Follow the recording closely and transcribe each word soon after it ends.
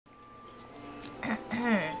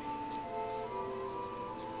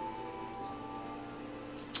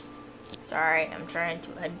Sorry, I'm trying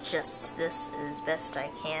to adjust this as best I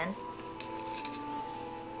can.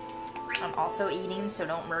 I'm also eating, so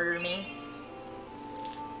don't murder me.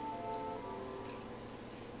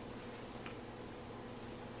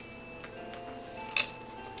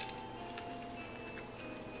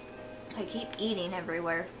 I keep eating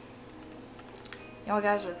everywhere. Y'all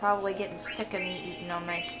guys are probably getting sick of me eating on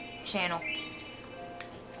my channel.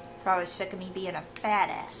 Probably sick of me being a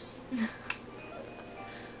badass.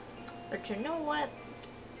 But you know what?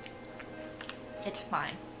 It's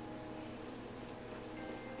fine.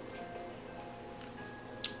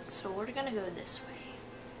 So we're gonna go this way.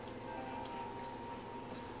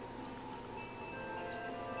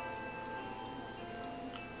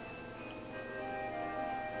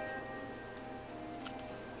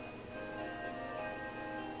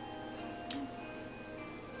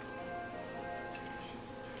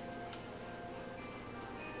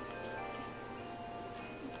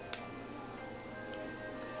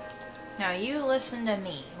 Now you listen to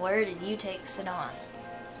me. Where did you take Sidon?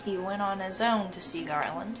 He went on his own to see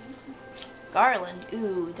Garland. Garland?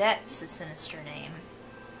 Ooh, that's a sinister name.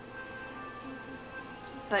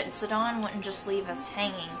 But Sidon wouldn't just leave us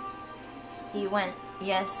hanging. He went,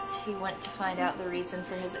 yes, he went to find out the reason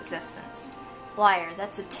for his existence. Liar,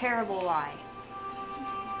 that's a terrible lie.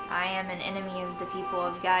 I am an enemy of the people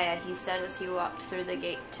of Gaia, he said as he walked through the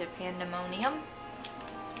gate to Pandemonium.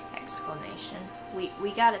 Exclamation.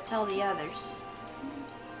 We gotta tell the others.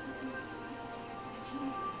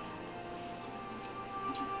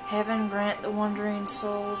 Heaven grant the wandering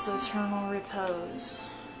souls eternal repose.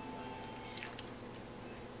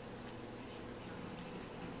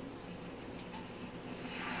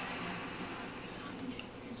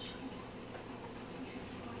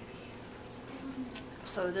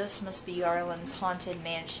 So this must be Garland's haunted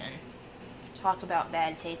mansion. Talk about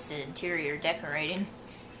bad-tasted interior decorating.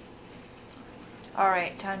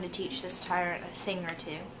 Alright, time to teach this tyrant a thing or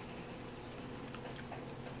two.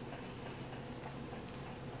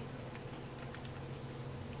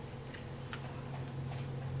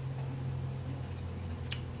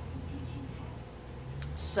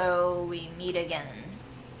 So we meet again.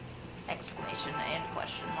 Exclamation and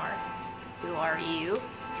question mark. Who are you?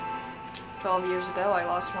 12 years ago, I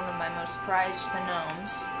lost one of my most prized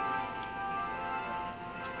gnomes.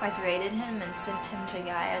 I created him and sent him to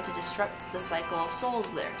Gaia to disrupt the cycle of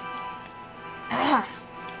souls there.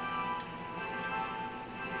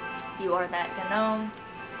 You are that gnome.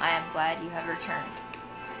 I am glad you have returned.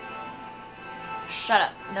 Shut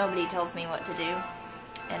up. Nobody tells me what to do.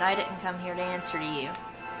 And I didn't come here to answer to you.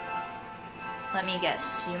 Let me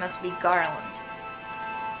guess. You must be Garland.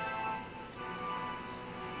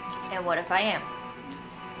 And what if I am?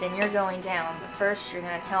 Then you're going down, but first you're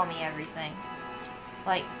going to tell me everything.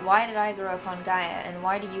 Like, why did I grow up on Gaia, and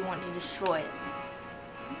why do you want to destroy it?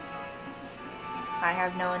 I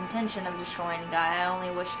have no intention of destroying Gaia, I only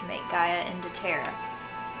wish to make Gaia into Terra.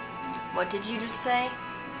 What did you just say?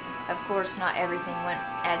 Of course, not everything went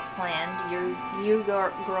as planned. You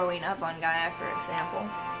growing up on Gaia, for example.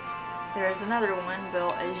 There is another one,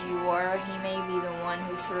 built as you are. He may be the one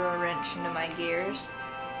who threw a wrench into my gears.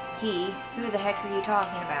 He? Who the heck are you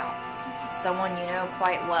talking about? Someone you know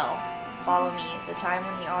quite well. Follow me. The time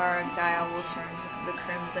when the aura of Gaia will turn to the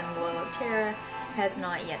crimson glow of terror has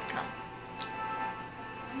not yet come.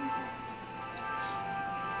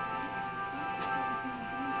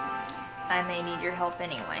 I may need your help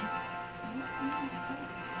anyway.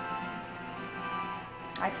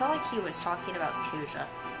 I felt like he was talking about Kuja.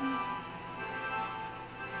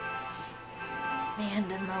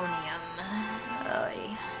 Pandemonium.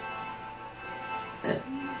 Oy.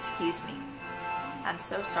 Excuse me. I'm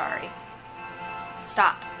so sorry.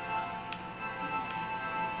 Stop.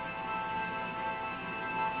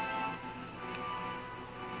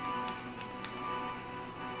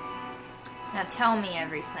 Now tell me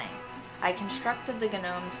everything. I constructed the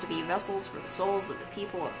gnomes to be vessels for the souls of the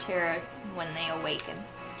people of Terra when they awaken.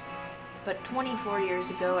 But 24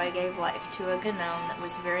 years ago I gave life to a gnome that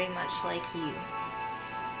was very much like you.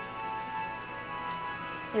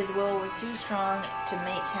 His will was too strong to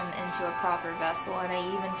make him into a proper vessel, and I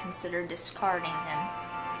even considered discarding him.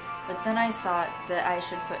 But then I thought that I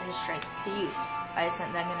should put his strength to use. I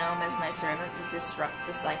sent the gnome as my servant to disrupt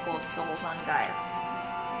the cycle of souls on Gaia.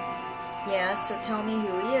 Yeah, so tell me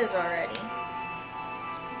who he is already.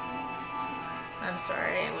 I'm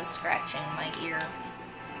sorry, I was scratching my ear.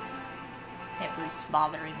 It was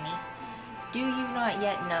bothering me. Do you not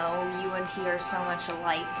yet know you and he are so much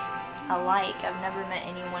alike? Alike, I've never met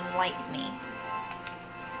anyone like me.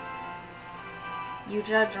 You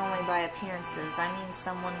judge only by appearances. I mean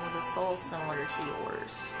someone with a soul similar to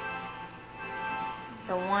yours.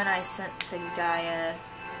 The one I sent to Gaia,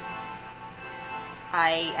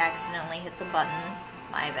 I accidentally hit the button.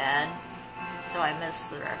 My bad. So I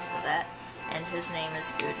missed the rest of that. And his name is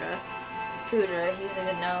Kudra. Kudra, he's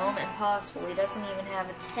a gnome, impossible. He doesn't even have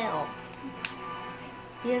a tail.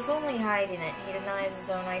 He is only hiding it. He denies his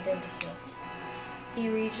own identity. He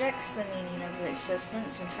rejects the meaning of his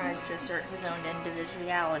existence and tries to assert his own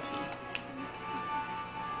individuality.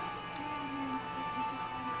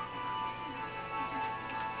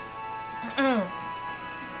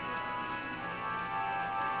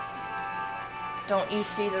 Don't you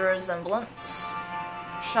see the resemblance?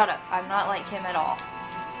 Shut up, I'm not like him at all.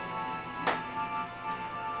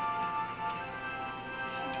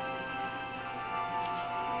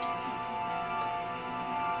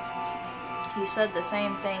 He said the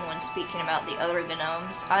same thing when speaking about the other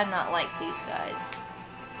gnomes. I'm not like these guys.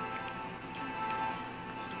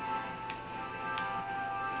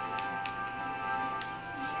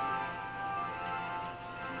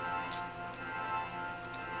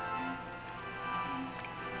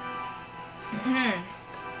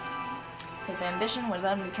 His ambition was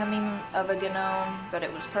unbecoming of a gnome, but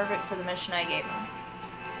it was perfect for the mission I gave him.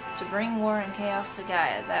 To bring war and chaos to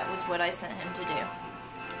Gaia, that was what I sent him to do.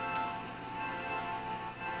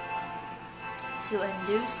 To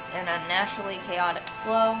induce an unnaturally chaotic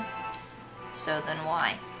flow, so then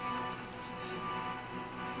why?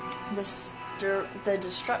 The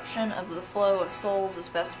disruption of the flow of souls is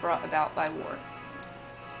best brought about by war.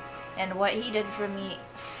 And what he did for me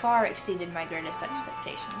far exceeded my greatest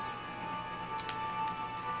expectations.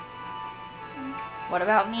 What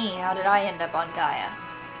about me? How did I end up on Gaia?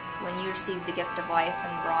 When you received the gift of life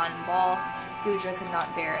and Brawn Ball, Kudra could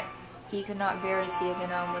not bear it. He could not bear to see a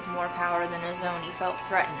gnome with more power than his own. He felt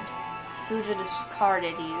threatened. Kudra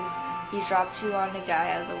discarded you. He dropped you onto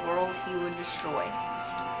Gaia, the world he would destroy.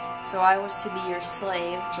 So I was to be your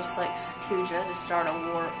slave, just like Kudra, to start a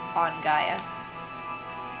war on Gaia.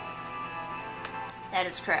 That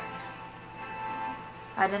is correct.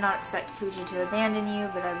 I did not expect Kudra to abandon you,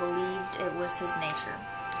 but I believed it was his nature.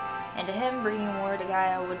 And to him, bringing war to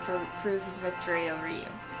Gaia would prove his victory over you.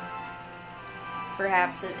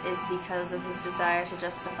 Perhaps it is because of his desire to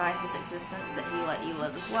justify his existence that he let you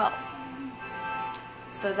live as well.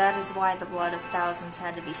 So that is why the blood of thousands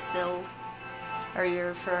had to be spilled? Are you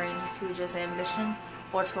referring to Kudra's ambition,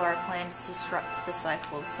 or to our plan to disrupt the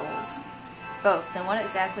cycle of souls? Both. Then what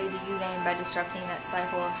exactly do you gain by disrupting that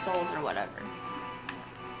cycle of souls or whatever?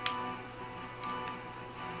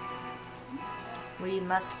 We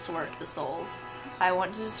must sort the souls. I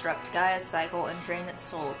want to disrupt Gaia's cycle and drain its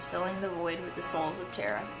souls, filling the void with the souls of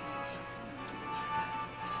Terra.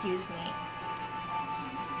 Excuse me.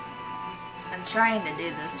 I'm trying to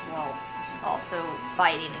do this while also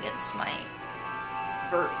fighting against my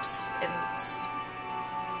burps, and it's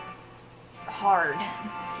hard.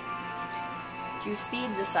 To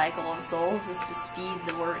speed the cycle of souls is to speed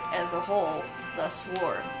the work as a whole, thus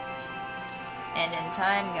war. And in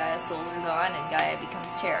time, Gaia's souls are gone and Gaia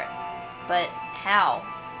becomes Terra. But how?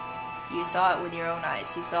 You saw it with your own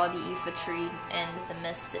eyes. You saw the Aoife tree and the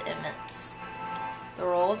mist it emits. The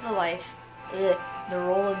role of the Aoife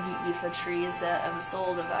tree is that of a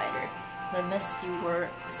soul divider. The mist you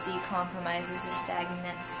see compromises the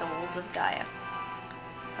stagnant souls of Gaia.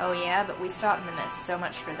 Oh yeah, but we stopped the mist, so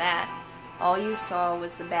much for that. All you saw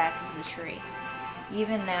was the back of the tree.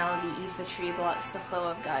 Even now, the Aoife tree blocks the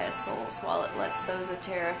flow of Gaia's souls, while it lets those of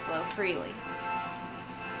Terra flow freely.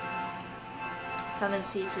 Come and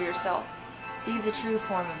see for yourself. See the true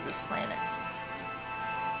form of this planet.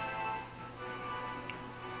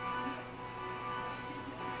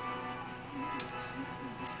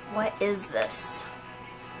 What is this?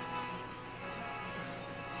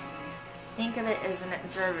 Think of it as an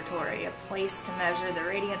observatory, a place to measure the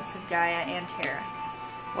radiance of Gaia and Terra.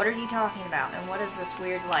 What are you talking about, and what is this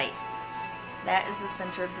weird light? That is the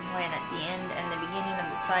center of the planet, the end and the beginning of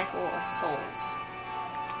the cycle of souls.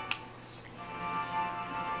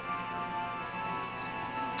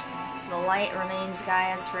 The light remains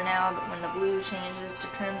Gaia's for now, but when the blue changes to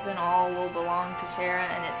crimson, all will belong to Terra,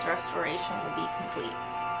 and its restoration will be complete.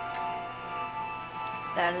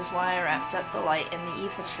 That is why I wrapped up the light in the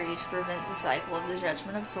Aoife tree to prevent the cycle of the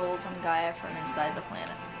judgment of souls on Gaia from inside the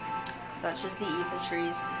planet. Such is the Aoife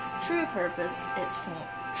tree's true purpose, its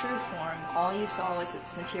true form. All you saw was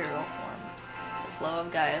its material form. The flow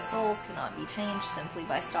of Gaia's souls cannot be changed simply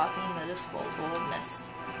by stopping the disposal of mist.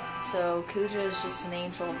 So Kudra is just an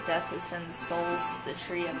angel of death who sends souls to the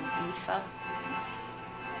tree of Aoife.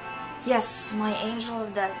 Yes, my angel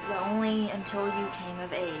of death, but only until you came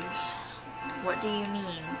of age. What do you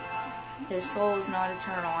mean? His soul is not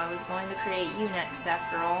eternal. I was going to create you next,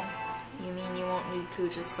 after all. You mean you won't need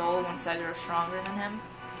Kuja's soul once I grow stronger than him?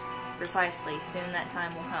 Precisely. Soon that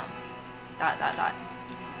time will come. ...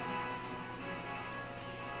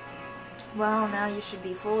 Well, now you should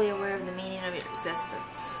be fully aware of the meaning of your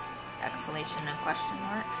existence. Exclamation and question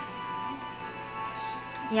mark.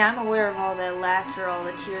 Yeah, I'm aware of all the laughter, all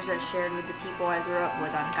the tears I've shared with the people I grew up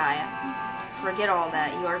with on Gaia. Forget all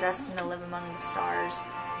that. You are destined to live among the stars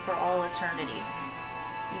for all eternity.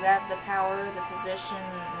 You have the power, the position,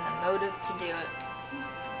 and the motive to do it.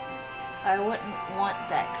 I wouldn't want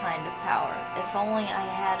that kind of power. If only I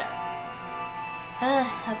had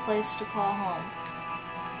a place to call home.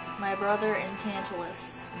 My brothers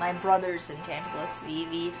in Tantalus,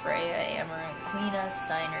 Vivi, Freya, Amaranth, Quina,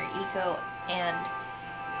 Steiner, Eco, and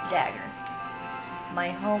Dagger. My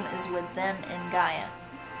home is with them in Gaia.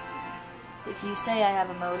 If you say I have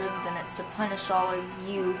a motive, then it's to punish all of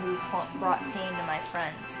you who brought pain to my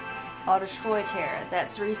friends. I'll destroy Terra.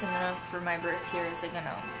 That's reason enough for my birth here as a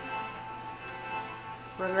Gnome.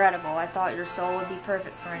 Regrettable. I thought your soul would be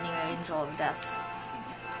perfect for a new angel of death.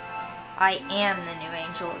 I am the new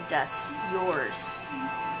angel of death. Yours.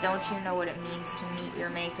 Don't you know what it means to meet your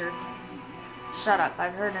maker? Shut up.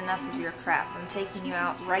 I've heard enough of your crap. I'm taking you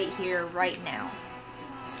out right here, right now.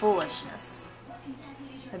 Foolishness.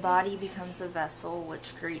 The body becomes a vessel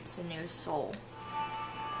which greets a new soul.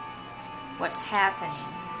 What's happening?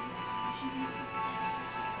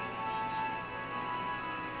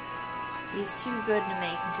 He's too good to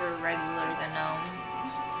make into a regular gnome,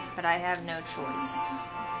 but I have no choice. ...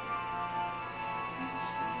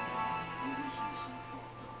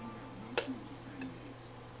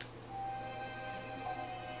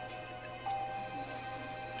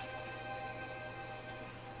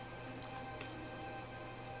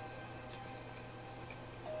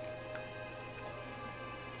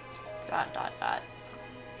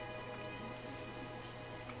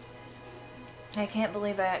 I can't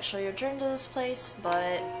believe I actually returned to this place,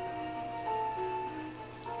 but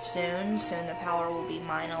soon the power will be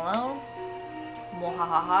mine alone.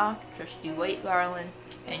 Mwahaha, just you wait, Garland,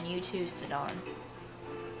 and you too, Sidon.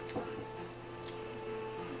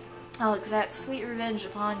 I'll exact sweet revenge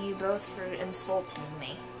upon you both for insulting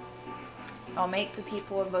me. I'll make the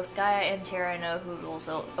people of both Gaia and Terra know who rules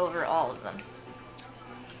over all of them.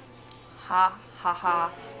 Ha ha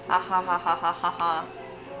ha ha ha ha ha ha ha ha.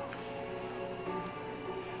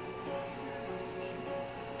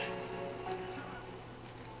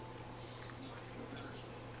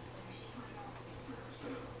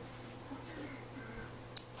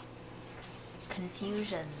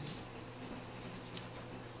 Confusion.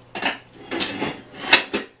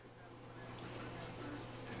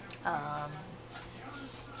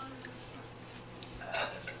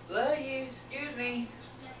 Excuse me.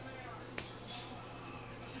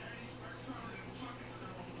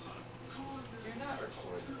 You're not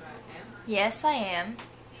recording right now. Yes, I am.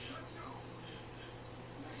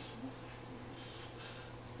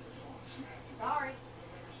 Sorry.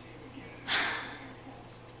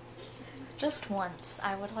 Just once,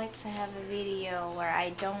 I would like to have a video where I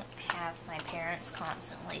don't have my parents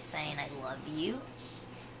constantly saying I love you.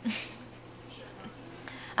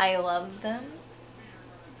 I love them.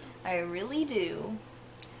 I really do.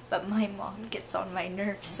 But my mom gets on my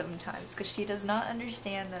nerves sometimes because she does not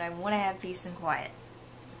understand that I want to have peace and quiet.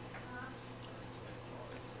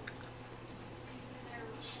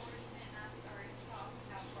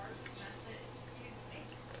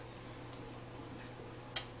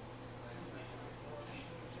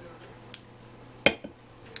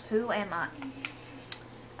 Who am I?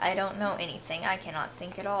 I don't know anything. I cannot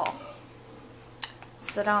think at all.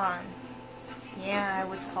 Sidon. Yeah, I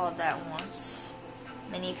was called that once.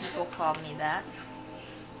 Many people called me that.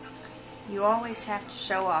 You always have to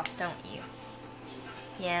show off, don't you?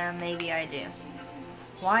 Yeah, maybe I do.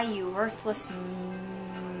 Why, you worthless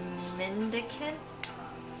mendicant?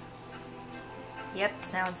 Yep,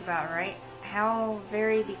 sounds about right. How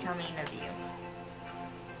very becoming of you.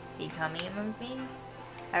 Becoming of me?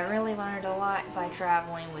 I really learned a lot by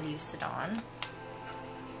traveling with you, Sidon.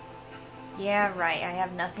 Yeah, right, I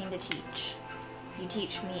have nothing to teach. You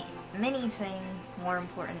teach me many things more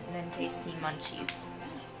important than tasty munchies.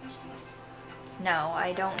 No,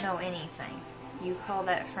 I don't know anything. You call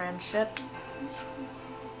that friendship?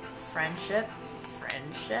 Friendship?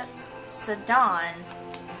 Friendship? Sidon!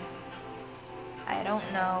 I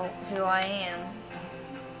don't know who I am.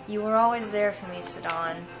 You were always there for me,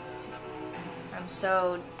 Sidon. I'm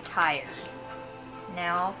so tired.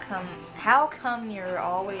 Now how come you're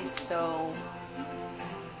always so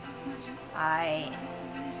I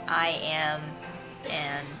am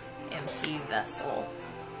and empty vessel.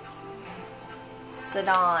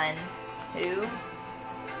 Sidon. Who?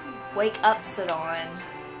 Wake up, Sidon.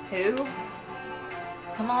 Who?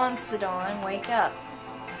 Come on, Sidon, wake up.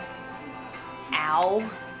 Ow.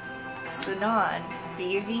 Sidon.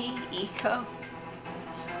 Baby, Eco.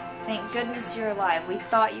 Thank goodness you're alive. We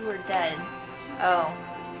thought you were dead. Oh,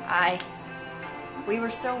 we were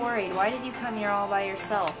so worried. Why did you come here all by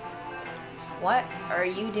yourself? What are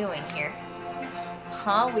you doing here?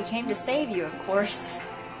 Huh? We came to save you, of course.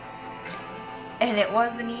 And it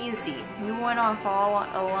wasn't easy. We went off all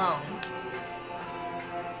alone.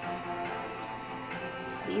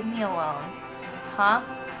 Leave me alone. Huh?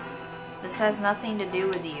 This has nothing to do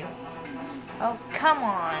with you. Oh, come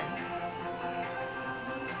on.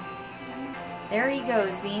 There he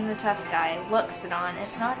goes, being the tough guy. Look, Sidon,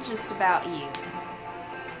 it's not just about you.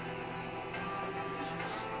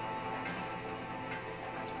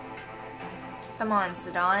 Come on,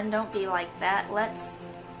 Sidon, don't be like that. Let's...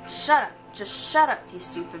 Shut up. Just shut up, you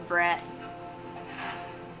stupid brat.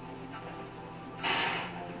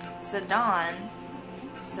 Sidon.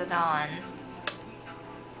 Sidon.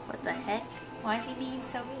 What the heck? Why is he being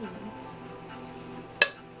so mean?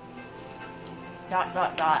 Dot,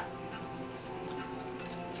 dot, dot.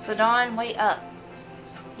 Sidon, wait up.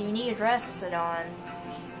 You need rest, Sidon.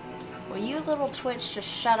 Will you little twitch just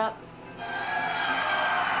shut up?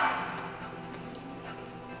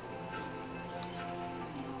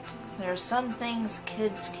 There are some things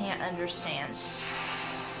kids can't understand.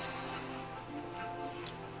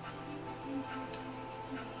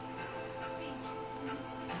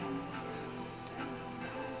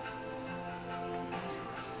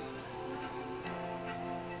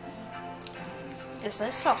 Is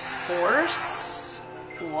this a horse?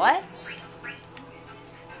 What?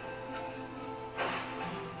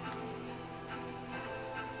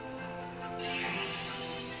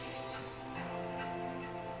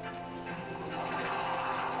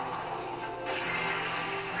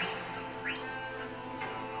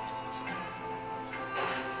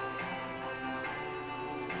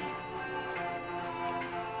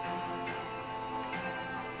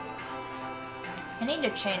 I need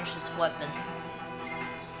to change this weapon.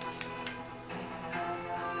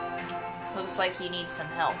 Looks like you need some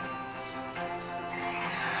help.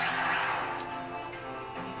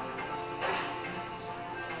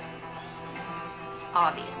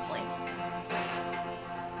 Obviously.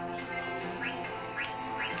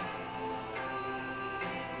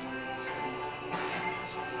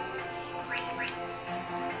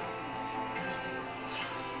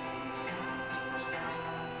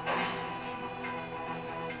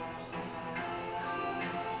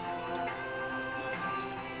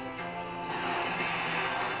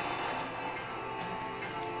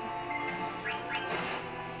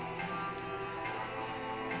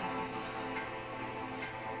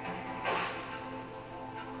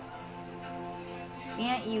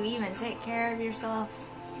 Can't you even take care of yourself?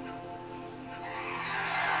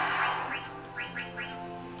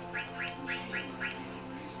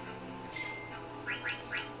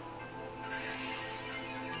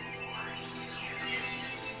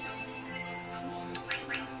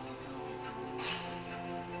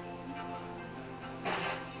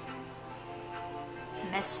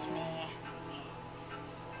 Missed me.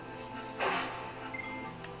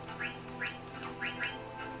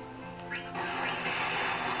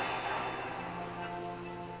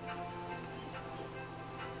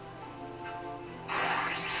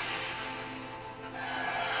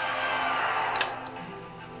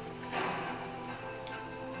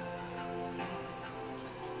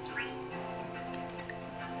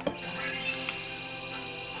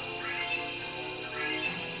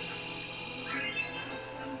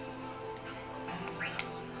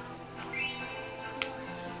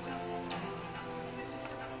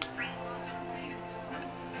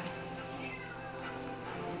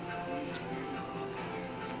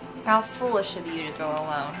 How foolish of you to go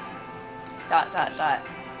alone. Dot, dot, dot.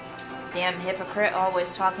 Damn hypocrite,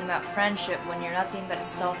 always talking about friendship when you're nothing but a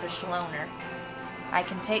selfish loner. I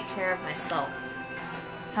can take care of myself.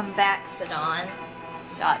 Come back, Sidon.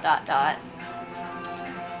 Dot, dot, dot.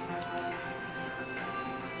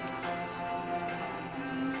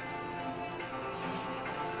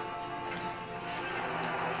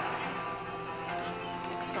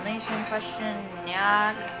 Exclamation, question,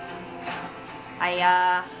 nyag.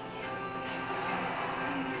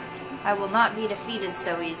 I will not be defeated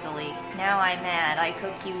so easily. Now I'm mad. I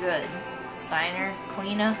cook you good. Signer,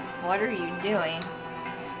 Queena, what are you doing?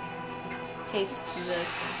 Taste this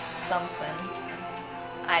something.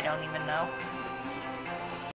 I don't even know.